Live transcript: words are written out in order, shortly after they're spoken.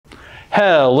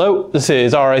Hello, this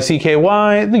is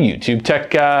RICKY, the YouTube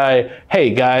tech guy.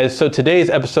 Hey guys, so today's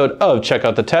episode of Check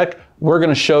Out the Tech, we're going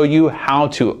to show you how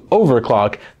to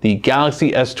overclock the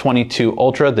Galaxy S22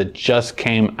 Ultra that just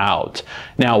came out.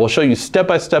 Now, we'll show you step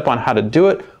by step on how to do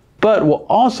it, but we'll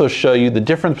also show you the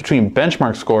difference between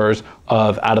benchmark scores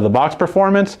of out-of-the-box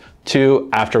performance to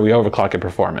after we overclock it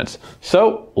performance.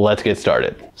 So let's get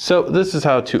started. So this is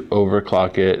how to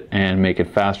overclock it and make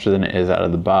it faster than it is out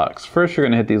of the box. First, you're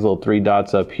gonna hit these little three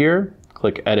dots up here,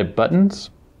 click Edit Buttons,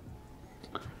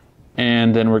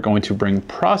 and then we're going to bring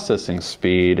processing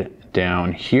speed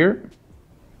down here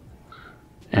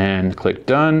and click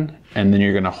Done, and then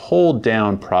you're gonna hold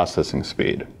down processing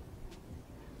speed.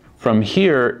 From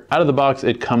here, out of the box,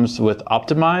 it comes with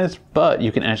optimized, but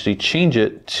you can actually change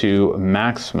it to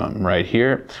maximum right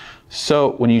here.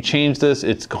 So when you change this,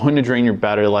 it's going to drain your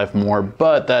battery life more,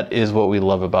 but that is what we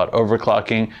love about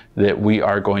overclocking, that we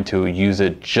are going to use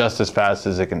it just as fast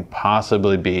as it can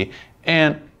possibly be.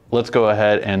 And let's go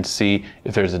ahead and see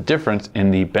if there's a difference in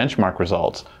the benchmark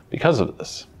results because of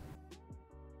this.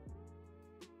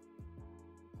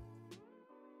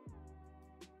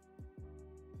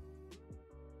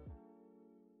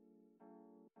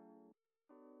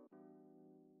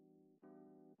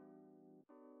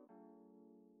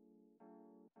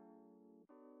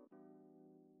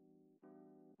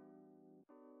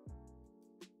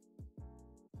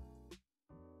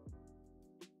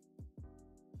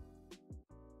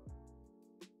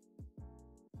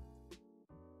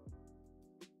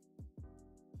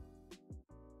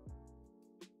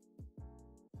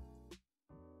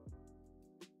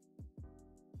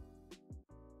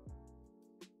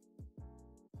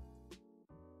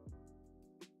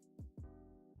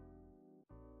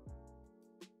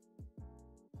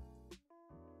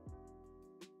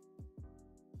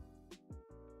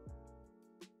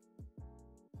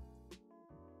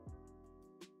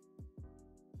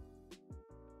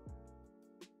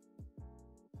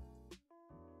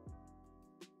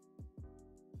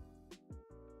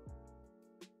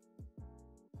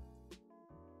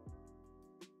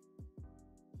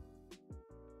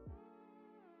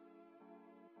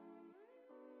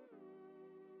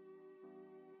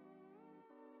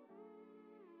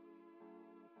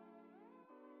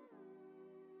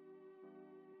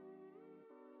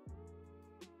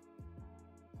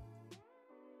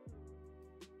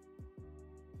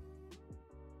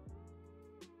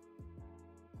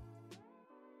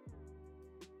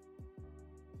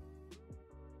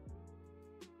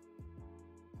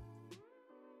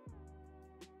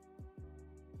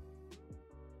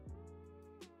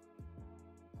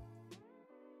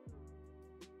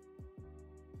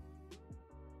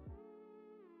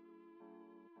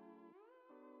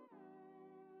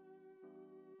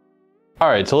 All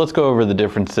right, so let's go over the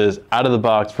differences out of the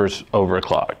box versus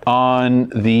overclocked. On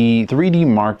the 3D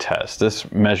Mark test,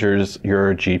 this measures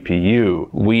your GPU.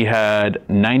 We had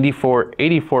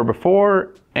 9484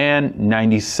 before and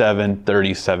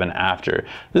 9737 after.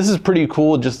 This is pretty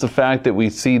cool, just the fact that we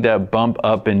see that bump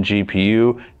up in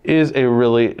GPU is a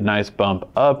really nice bump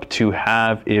up to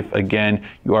have if, again,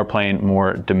 you are playing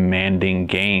more demanding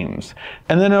games.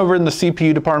 And then over in the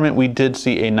CPU department, we did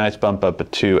see a nice bump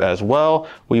up too as well.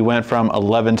 We went from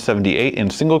 1178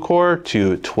 in single core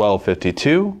to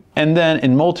 1252. And then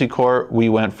in multi-core, we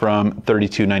went from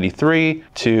 3293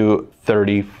 to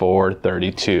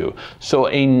 3432. So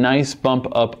a nice bump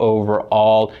up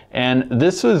overall. And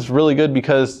this was really good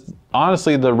because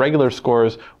honestly, the regular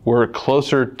scores were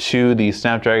closer to the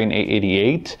Snapdragon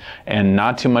 888 and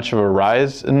not too much of a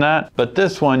rise in that. But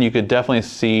this one, you could definitely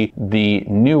see the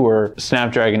newer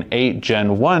Snapdragon 8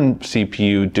 Gen 1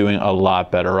 CPU doing a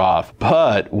lot better off.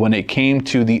 But when it came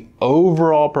to the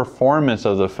overall performance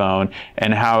of the phone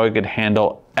and how it could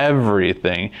handle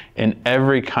everything in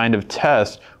every kind of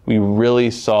test, we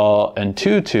really saw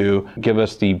AnTuTu give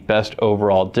us the best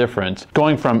overall difference,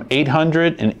 going from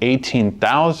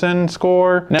 818,000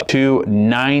 score to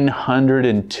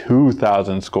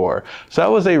 902,000 score. So that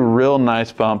was a real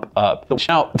nice bump up.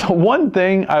 Now, the one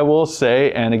thing I will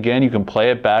say, and again, you can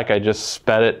play it back, I just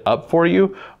sped it up for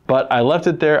you, but I left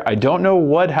it there. I don't know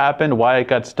what happened, why it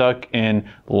got stuck in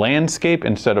landscape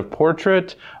instead of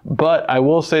portrait, but I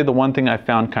will say the one thing I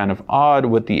found kind of odd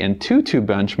with the AnTuTu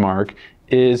benchmark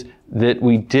is that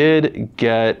we did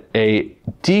get a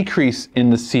decrease in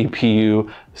the CPU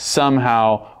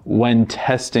somehow when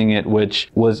testing it, which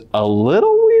was a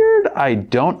little weird. I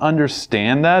don't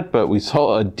understand that, but we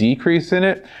saw a decrease in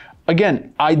it.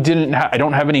 Again, I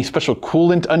don't have any special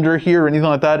coolant under here or anything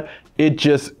like that. It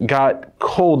just got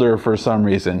colder for some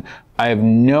reason. I have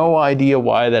no idea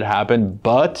why that happened,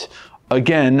 but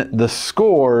again, the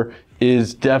score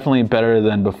is definitely better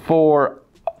than before.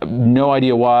 No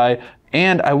idea why.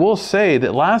 And I will say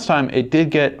that last time it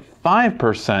did get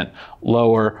 5%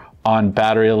 lower on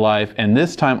battery life, and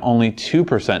this time only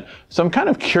 2%. So I'm kind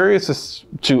of curious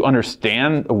to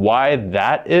understand why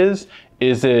that is.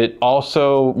 Is it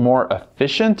also more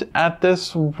efficient at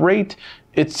this rate?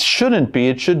 It shouldn't be.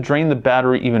 It should drain the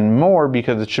battery even more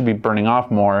because it should be burning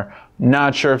off more.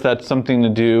 Not sure if that's something to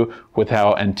do with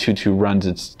how AnTuTu runs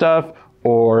its stuff,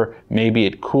 or maybe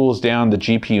it cools down the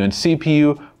GPU and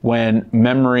CPU when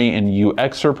memory and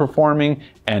UX are performing,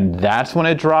 and that's when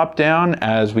it dropped down.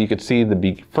 As we could see,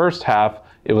 the first half,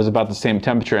 it was about the same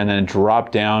temperature, and then it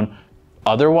dropped down.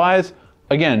 Otherwise,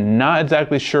 again, not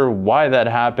exactly sure why that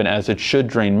happened, as it should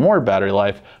drain more battery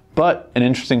life, but an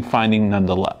interesting finding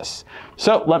nonetheless.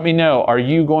 So let me know, are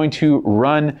you going to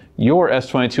run your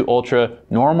S22 Ultra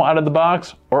normal out of the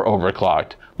box or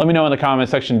overclocked? Let me know in the comment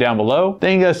section down below.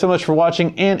 Thank you guys so much for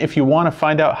watching, and if you want to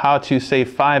find out how to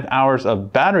save 5 hours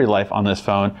of battery life on this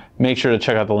phone, make sure to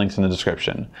check out the links in the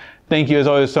description. Thank you as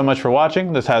always so much for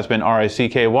watching. This has been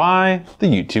RICKY, the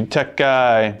YouTube Tech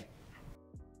Guy.